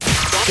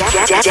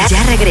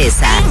Ya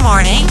regresa. Good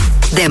morning.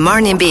 The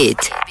Morning Beat.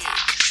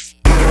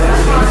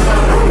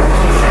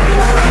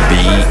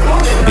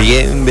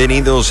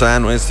 Bienvenidos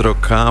a nuestro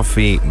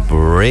Coffee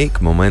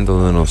Break, momento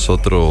donde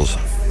nosotros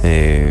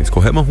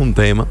escogemos un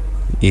tema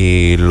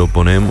y lo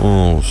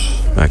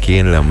ponemos aquí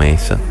en la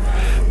mesa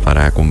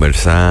para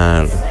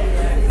conversar,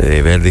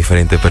 ver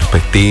diferentes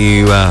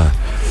perspectivas,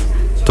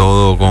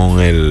 todo con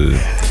el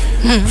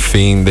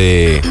fin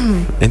de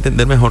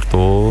entender mejor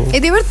todo y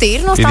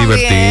divertirnos y también,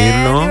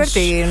 divertirnos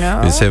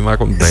y ser más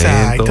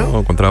contento,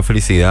 encontrar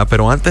felicidad.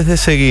 Pero antes de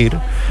seguir,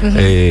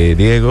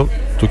 Diego,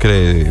 ¿tú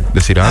quieres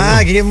decir algo?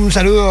 Quería un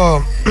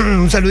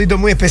saludito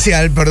muy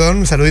especial,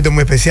 un saludito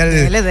muy especial.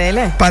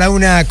 Dele. Para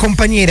una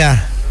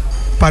compañera,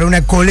 para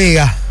una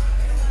colega,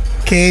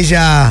 que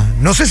ella,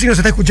 no sé si nos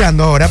está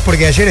escuchando ahora,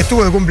 porque ayer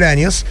estuvo de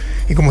cumpleaños,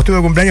 y como estuvo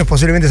de cumpleaños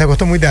posiblemente se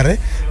acostó muy tarde,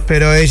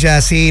 pero ella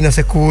sí nos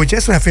escucha,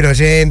 es una fiel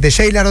oyente.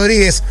 Sheila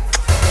Rodríguez,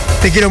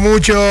 te quiero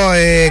mucho,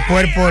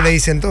 cuerpo, le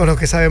dicen todos los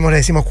que sabemos, le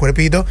decimos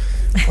cuerpito,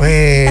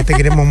 te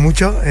queremos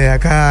mucho,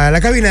 acá en la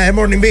cabina de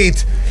Morning Beat,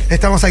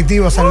 estamos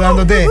activos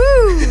saludándote.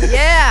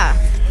 Yeah.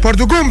 Por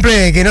tu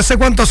cumple, que no sé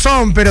cuántos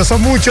son, pero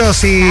son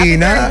muchos y Happy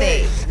nada.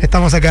 birthday.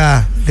 Estamos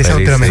acá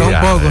desafortunadamente.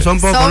 Son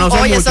pocos, no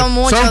son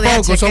muchos.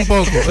 Son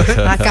pocos.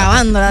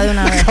 Acabándola de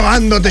una vez.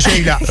 Acabándote,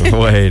 Sheila.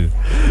 Bueno,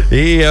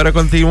 y ahora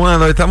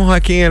continuando, estamos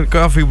aquí en el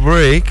Coffee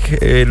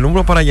Break. El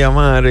número para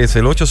llamar es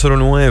el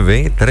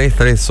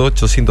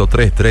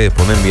 809-338-1033.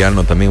 Pueden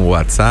enviarnos también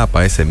WhatsApp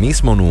a ese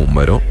mismo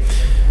número.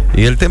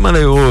 Y el tema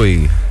de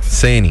hoy,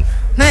 Zeny,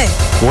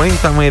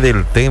 cuéntame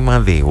del tema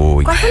de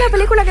hoy. ¿Cuál fue la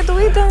película que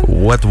tuviste?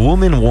 What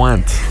Women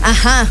Want.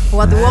 Ajá,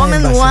 What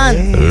Women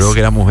Want. Lo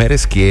que las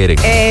mujeres quieren.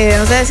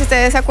 No sé si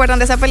ustedes se acuerdan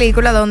de esa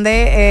película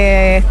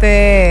donde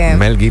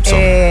Mel Gibson.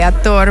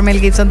 Actor Mel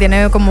Gibson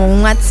tiene como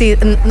un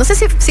accidente, no sé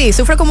si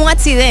sufre como un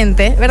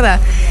accidente, ¿verdad?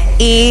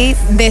 Y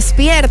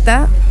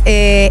despierta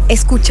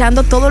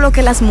escuchando todo lo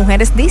que las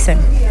mujeres dicen,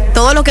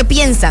 todo lo que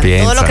piensan.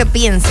 Todo lo que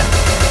piensan.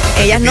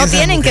 Ellas no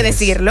tienen que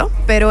decirlo,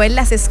 pero él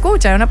las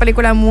escucha. Es una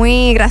película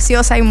muy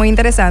graciosa y muy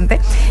interesante.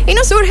 Y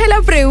nos surge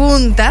la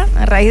pregunta,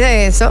 a raíz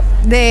de eso,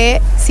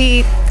 de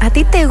si a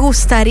ti te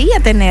gustaría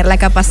tener la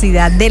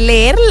capacidad de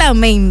leer la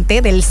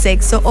mente del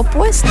sexo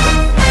opuesto.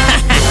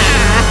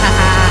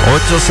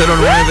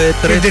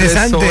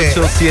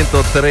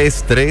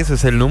 809-338-1033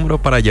 es el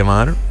número para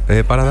llamar,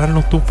 para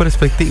darnos tu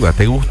perspectiva.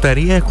 ¿Te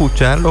gustaría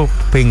escuchar los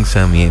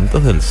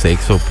pensamientos del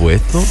sexo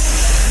opuesto?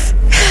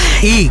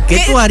 ¿Y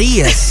qué tú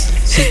harías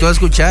si tú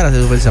escucharas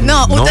esos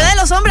pensamientos? No, ustedes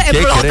los hombres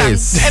explotan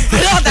si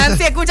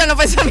escuchan los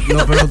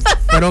pensamientos. No,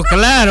 pero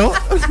claro,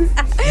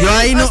 yo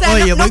ahí no, voy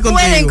contigo. No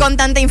pueden con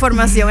tanta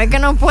información, es que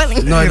no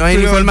pueden. No hay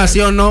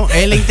información, no,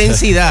 es la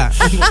intensidad.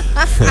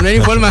 No hay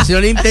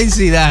información, la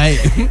intensidad.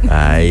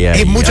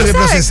 Es mucho que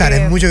procesar,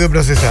 es mucho que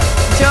procesar.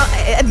 Yo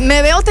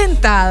me veo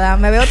tentada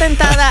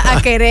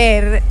a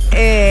querer,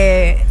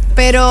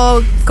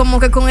 pero como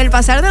que con el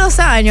pasar de los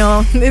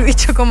años he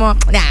dicho como,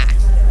 nah.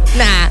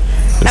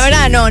 La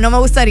verdad no me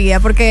gustaría,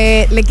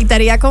 porque le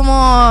quitaría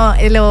como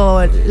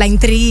la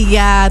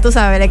intriga, tú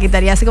sabes, le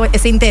quitaría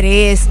ese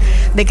interés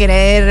de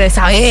querer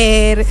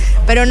saber,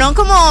 pero no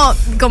como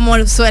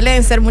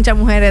suelen ser muchas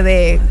mujeres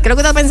de, creo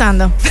que estás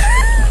pensando.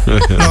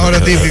 No,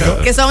 lo típico.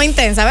 Que son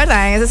intensas,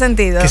 ¿verdad? En ese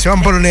sentido. Que se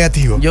van por lo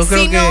negativo. Yo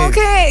creo sino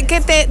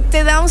que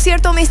te da un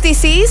cierto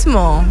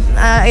misticismo,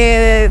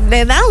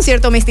 le da un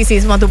cierto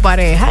misticismo a tu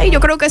pareja, y yo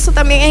creo que eso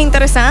también es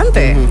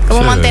interesante,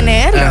 como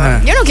mantenerlo.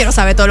 Ajá. Yo no quiero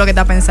saber todo lo que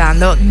está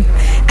pensando.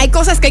 Hay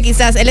cosas que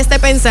quizás él esté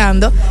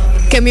pensando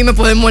que a mí me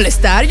pueden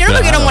molestar. Yo no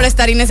lo quiero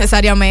molestar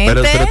innecesariamente.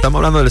 Pero estamos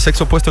hablando del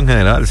sexo opuesto en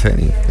general,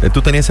 Zeny.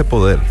 Tú tenías ese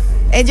poder.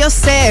 Yo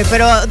sé,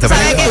 pero tú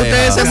sabes que uno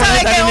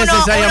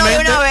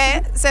innecesariamente. una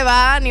vez se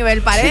va a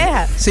nivel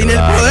pareja. Sin el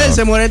poder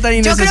se molesta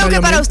innecesariamente. Yo creo que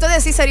para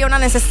ustedes sí sería una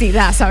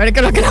necesidad saber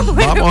qué es lo que la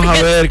mujer Vamos a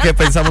ver qué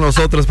pensamos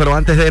nosotros, pero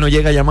antes de nos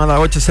llega llamada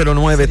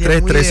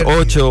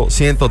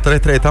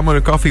 809-338-1033. Estamos en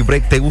el Coffee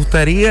Break. ¿Te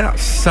gustaría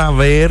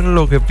saber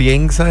lo que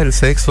piensa el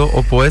sexo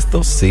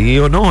opuesto? ¿Sí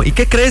o no? ¿Y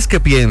qué crees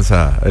que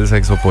piensa el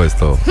sexo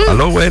opuesto?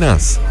 Aló,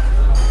 buenas.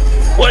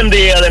 Buen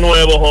día de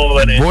nuevo,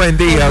 jóvenes. Buen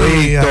día,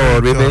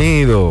 Víctor.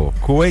 Bienvenido.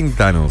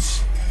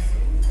 Cuéntanos.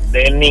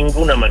 De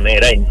ninguna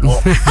manera, no.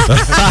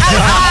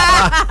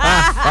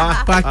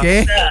 ¿Para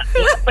qué?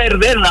 Voy a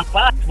perder la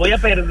paz, voy a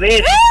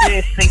perder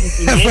ese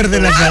sentimiento.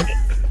 Perder la paz.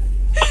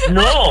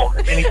 No,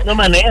 de ninguna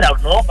manera,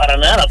 no, para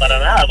nada. Te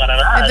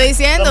estoy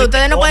diciendo,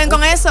 ustedes no pueden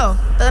con eso.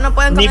 Ustedes no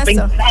pueden con eso. Ni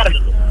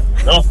pensarlo.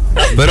 No.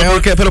 ¿Pero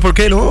por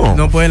qué no?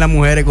 No pueden las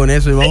mujeres con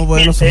eso y vamos a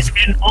poder nosotros.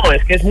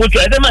 Es que es mucho,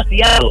 es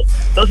demasiado.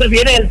 Entonces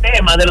viene el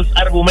tema de los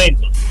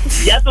argumentos.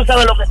 Ya tú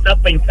sabes lo que estás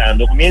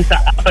pensando.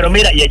 Comienza, pero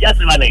mira, y ella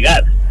se va a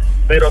negar.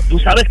 Pero tú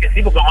sabes que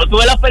sí, porque cuando tú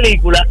ves la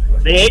película,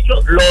 de hecho,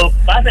 lo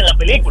pasa en la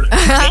película.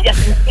 Ellas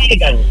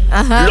entregan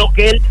lo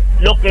que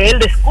él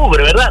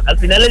descubre, ¿verdad? Al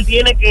final él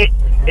tiene que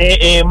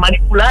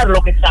manipular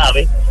lo que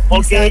sabe,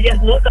 porque ellas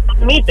no lo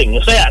admiten.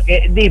 O sea,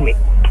 que dime.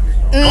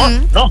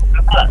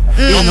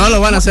 No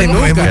lo van a hacer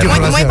nunca.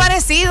 Muy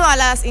parecido a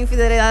las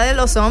infidelidades de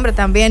los hombres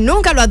también.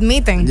 Nunca lo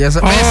admiten. Eso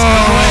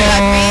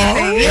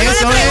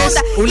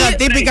pregunta. una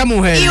típica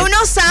mujer. Y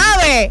uno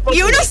sabe.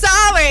 Y uno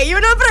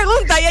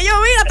pregunta. Y ellos,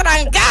 mira,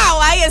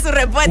 trancado ahí en su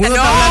respuesta. Uno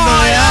está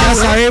hablando de Ya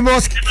algo.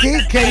 sabemos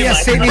qué haría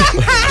Zeny.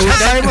 Ya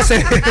sabemos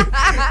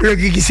lo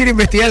que quisiera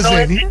investigar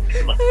Zeny.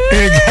 En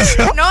el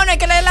caso. No hay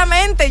que leer la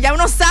mente. Ya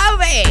uno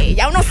sabe.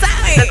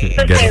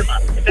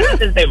 Ese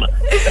es el tema.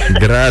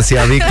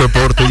 Gracias, Víctor,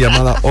 por tu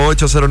llamada.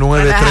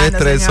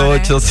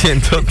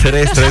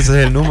 809-338-1033. Ese es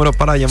el número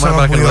para llamar,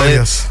 Somos para que muy nos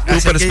des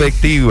obvios. tu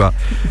perspectiva.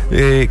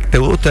 ¿Te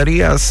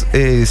gustaría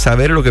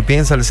saber lo que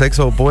piensa el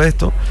sexo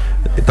opuesto?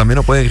 También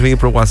nos pueden escribir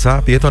por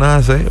WhatsApp. Y esto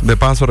nace, de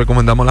paso,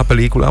 recomendamos la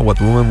película What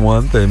Women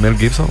Want de Mel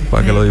Gibson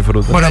para que lo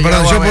disfruten. Bueno,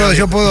 perdón, yo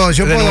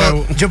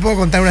nuevo. puedo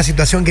contar una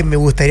situación que me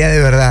gustaría de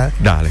verdad.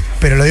 Dale.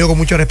 Pero lo digo con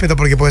mucho respeto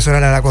porque puede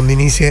sonar a la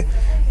condinicie.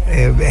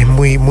 Es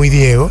muy, muy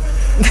Diego.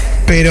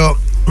 Pero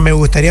me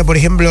gustaría, por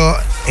ejemplo,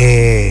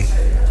 en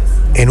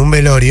un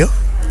velorio,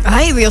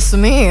 Ay, Dios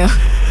mío.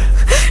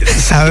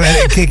 saber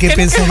qué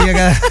pensaría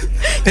cada.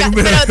 Pero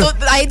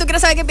ahí tú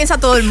quieres saber qué piensa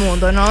todo el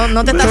mundo, ¿no?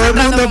 No te estás Todo el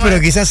centrando mundo, como- pero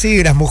quizás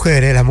sí las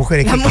mujeres. Las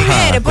mujeres,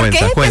 ¿por qué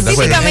Cuenta.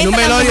 específicamente En un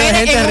las velorio de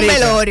mujeres gente en un rica.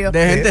 velorio?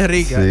 De gente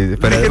rica. Sí, De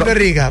pero gente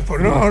rica. No,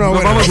 bueno,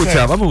 vamos a no sé.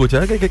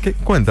 escuchar. ¿Qué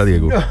cuenta,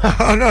 Diego?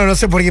 No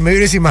sé, porque me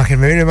vino esa imagen.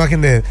 Me vino la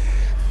imagen de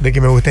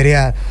que me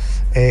gustaría.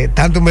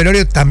 Tanto un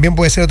velorio, también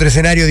puede ser otro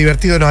escenario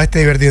divertido. No, este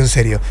es divertido en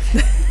serio.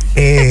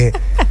 En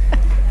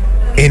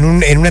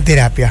una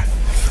terapia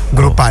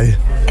grupal.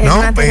 En ¿No?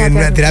 una terapia En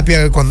una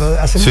terapia cuando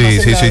hacemos Sí,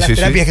 las sí.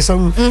 terapias que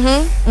son.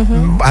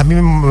 A mí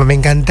me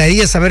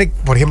encantaría saber,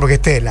 por ejemplo, que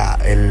esté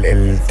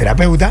el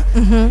terapeuta,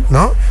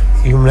 ¿no?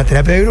 Y una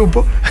terapia de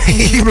grupo.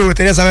 Y me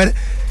gustaría saber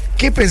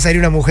qué pensaría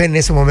una mujer en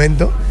ese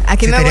momento.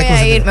 Aquí si me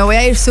estaría voy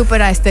a ir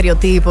súper a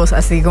estereotipos,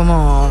 así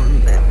como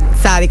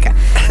sádica.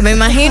 Me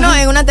imagino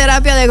en una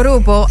terapia de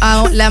grupo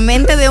a la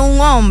mente de un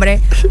hombre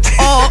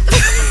o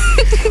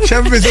Ya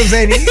empezó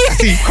Zeny,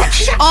 así.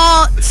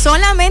 o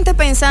solamente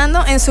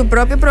pensando en su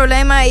propio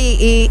problema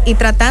y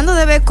tratando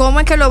de ver cómo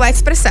es que lo va a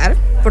expresar,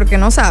 porque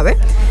no sabe,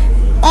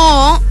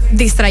 o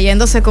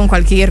distrayéndose con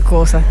cualquier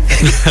cosa,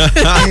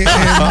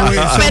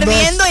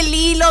 perdiendo el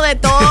hilo de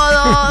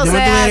todo. Yo me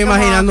estuviera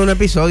imaginando un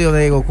episodio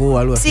de Goku o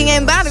algo así. Sin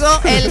embargo,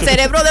 el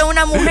cerebro de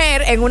una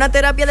mujer en una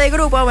terapia de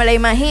grupo me la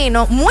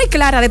imagino muy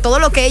clara de todo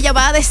lo que ella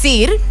va a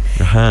decir.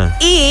 Ajá.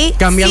 Y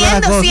Cambiando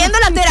las cosas. siendo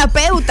la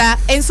terapeuta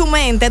en su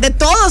mente de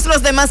todos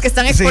los demás que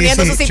están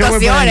exponiendo sí, sus yo voy por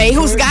situaciones ahí. y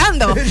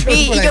juzgando. Yo voy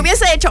Y por ahí. yo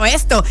hubiese hecho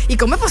esto. ¿Y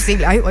cómo es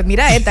posible? Ay,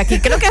 mira esta aquí.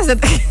 ¿Qué es lo que hace?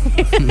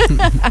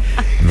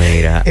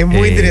 Mira. Es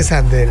muy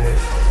interesante.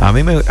 A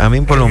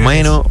mí por lo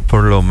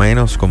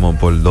menos como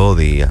por 2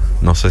 días.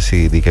 No sé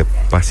si dije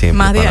para siempre.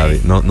 Más de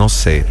ahí. No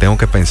sé, tengo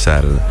que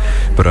pensar.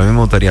 Pero a mí me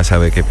gustaría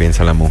saber qué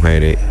piensan las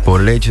mujeres.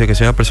 Por el hecho de que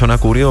soy una persona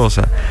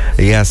curiosa.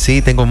 Y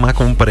así tengo más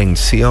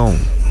comprensión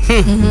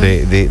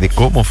de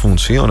cómo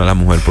funciona la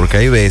mujer. Porque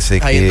hay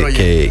veces Ahí entro yo.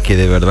 que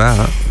de verdad.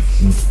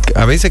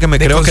 A veces que me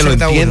creo que lo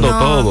Desconcerta entiendo uno.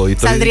 todo. Y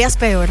estoy- Saldrías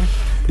peor.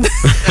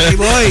 Ahí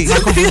voy.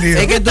 confundido.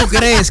 Es que tú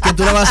crees que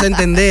tú la vas a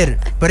entender.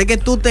 Pero es que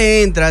tú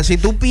te entras, si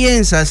tú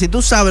piensas, si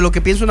tú sabes lo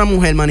que piensa una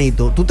mujer,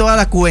 manito, tú te vas a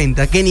dar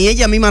cuenta que ni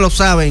ella misma lo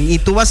saben y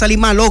tú vas a salir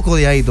más loco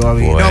de ahí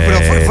todavía. Bueno. No,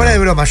 pero fuera de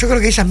broma, yo creo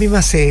que ellas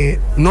mismas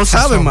No se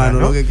saben, asombran, mano,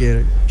 ¿no? lo que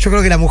quieren. Yo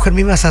creo que la mujer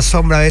misma se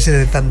asombra a veces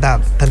de tanta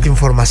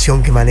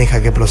información que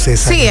maneja, que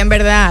procesa. Sí, en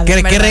verdad. Que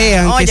en verdad.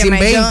 crean, que se Óyeme,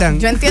 inventan.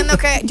 Yo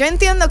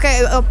entiendo que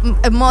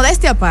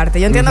modestia aparte,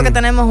 yo entiendo que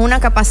tenemos una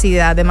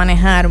capacidad de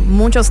manejar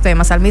muchos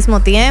temas al mismo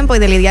tiempo y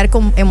de lidiar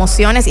con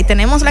emociones, y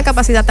tenemos la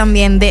capacidad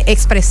también de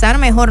expresar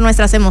mejor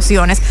nuestras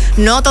emociones.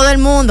 No todo el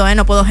mundo,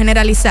 no puedo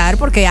generalizar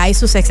porque hay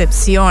sus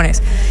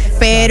excepciones,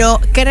 pero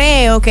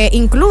creo que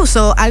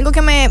incluso algo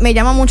que me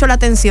llama mucho la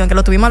atención, que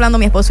lo estuvimos hablando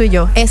mi esposo y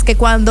yo, es que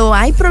cuando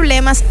hay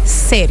problemas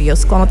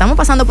serios, cuando estamos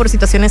pasando por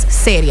situaciones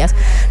serias,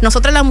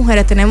 nosotras las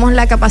mujeres tenemos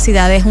la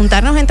capacidad de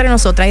juntarnos entre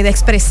nosotras y de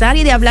expresar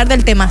y de hablar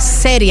del tema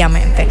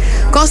seriamente,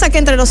 cosa que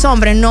entre los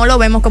hombres no lo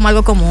vemos como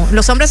algo común.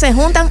 Los hombres se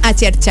juntan a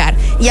cherchar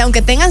y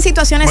aunque tengan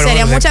situaciones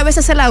serias, muchas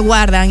veces se la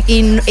guardan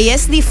y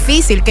es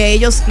difícil que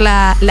ellos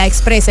la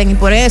expresen, y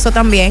por eso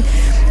también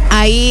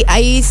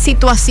hay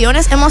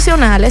situaciones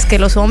emocionales que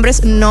los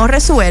hombres no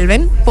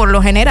resuelven por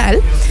lo general.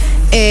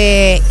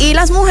 Y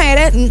las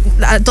mujeres,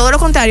 todo lo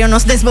contrario,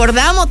 nos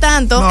desbordamos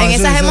tanto en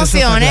eso esas está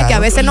emociones claro. que a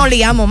veces nos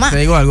liamos más. Te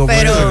digo algo,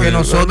 pero pero que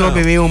nosotros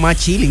vivimos más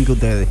chilling que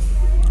ustedes.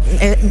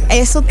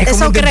 eso Es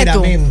como un crees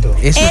tú. temperamento.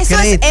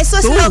 Eso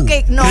es lo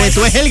que no crees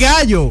tú, es el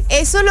gallo.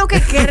 Eso es lo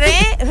que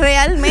cree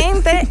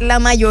realmente la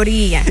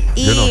mayoría.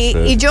 Yo no sé.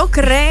 Y yo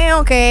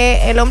creo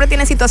que el hombre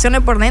tiene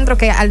situaciones por dentro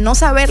que al no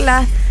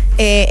saberlas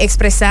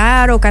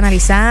expresar o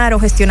canalizar o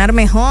gestionar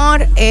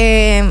mejor,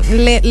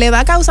 le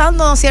va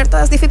causando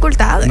ciertas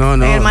dificultades. No,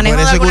 en el manejo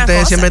por eso de es que alguna ustedes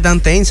cosa. siempre están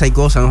tensas y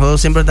cosas. Nosotros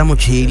siempre estamos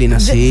chilling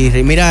así.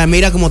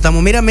 Mira cómo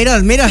estamos. Mira,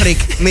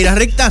 Rick. Mira,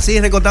 Rick está así,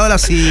 recostado en la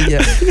silla.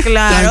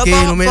 Claro,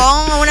 Tranquilo, mira.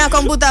 pon una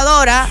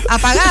computadora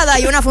apagada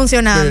y una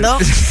funcionando.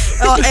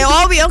 Es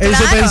obvio, En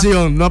claro.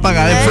 suspensión, no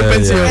apagada, en ¿Eh?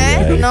 suspensión.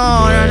 ¿Eh?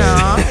 No.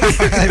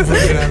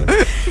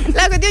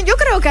 La cuestión, yo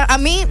creo que a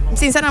mí,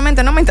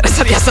 sinceramente, no me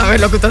interesaría saber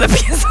lo que ustedes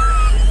piensan.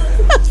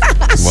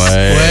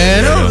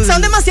 Bueno.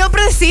 Son demasiado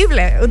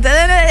predecibles.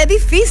 Ustedes es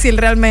difícil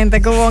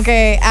realmente, como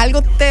que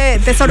algo te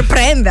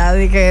sorprenda.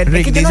 De que,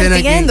 Rick, es que yo no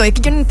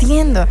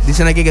entiendo.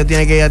 Dicen aquí que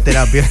tiene que ir a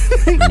terapia.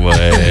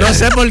 Bueno. No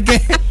sé por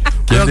qué.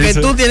 Pero que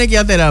dice? tú tienes que ir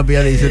a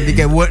terapia, dicen. Y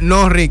que,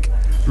 no, Rick.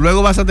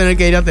 Luego vas a tener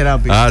que ir a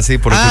terapia. Ah, sí,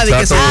 por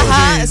escuchar todo.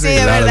 Ajá, sí,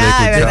 es Claro,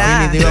 verdad, es verdad.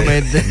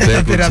 Definitivamente.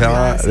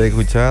 De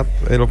escuchar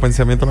los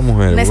pensamientos de la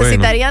mujer.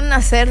 Necesitarían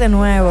nacer de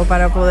nuevo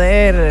para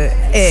poder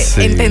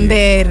Sí.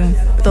 entender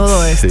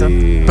todo esto.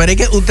 Sí. Pero es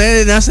que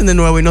ustedes nacen de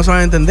nuevo y no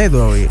saben entender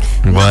todavía.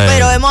 No, Bueno.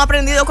 pero hemos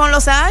aprendido con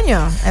los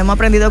años.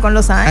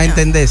 A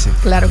entenderse.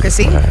 Claro que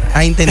sí.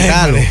 A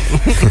intentarlo.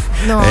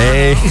 No,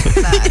 Claro.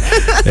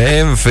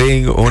 En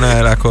fin, una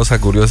de las cosas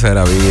curiosas de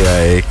la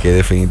vida es que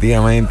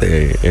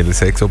definitivamente el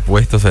sexo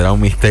opuesto será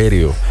un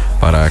misterio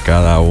para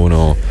cada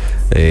uno,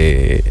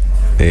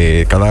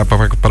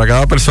 para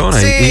cada persona.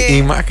 Sí.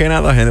 Y más que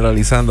nada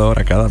generalizando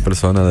ahora, cada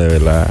persona de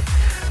verdad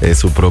es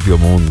su propio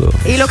mundo.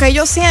 Y lo que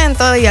yo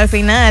siento, y al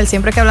final,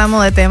 siempre que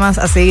hablamos de temas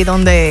así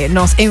donde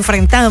nos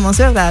enfrentamos,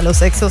 ¿verdad?, a los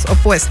sexos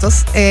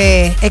opuestos,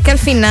 es que al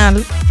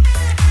final,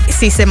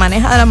 si se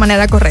maneja de la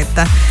manera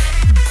correcta,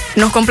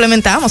 nos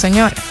complementamos,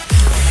 señores.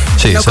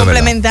 Sí, Nos eso es verdad.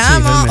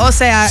 complementamos, o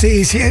sea,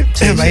 Sí,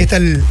 ahí está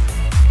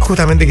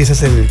justamente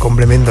quizás el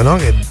complemento, ¿no?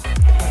 Que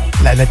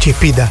la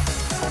chispita.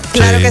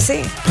 claro Sí. que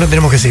sí. No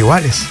tenemos que ser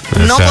iguales.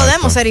 No Exacto.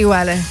 podemos ser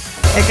iguales.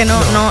 Es que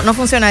no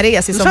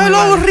funcionaría si ¿Tú somos sabes lo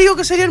iguales. aburrido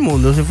que sería el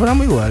mundo si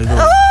fuéramos iguales?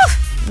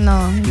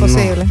 No,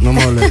 imposible. No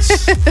me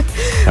hables.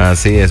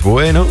 Así es.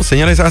 Bueno,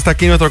 señores, hasta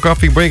aquí nuestro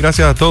Coffee Break.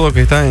 Gracias a todos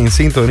que están en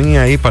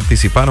sintonía y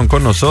participaron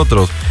con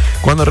nosotros.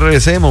 Cuando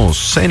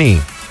regresemos, Zeny.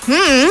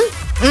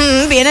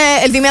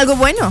 Viene el dime algo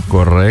bueno.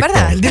 Correcto.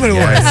 ¿Verdad? Dime algo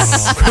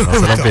Yes. bueno.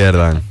 No se lo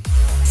pierdan.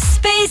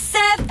 Space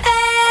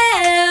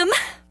FM,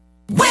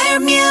 where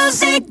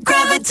music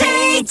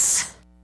gravitates.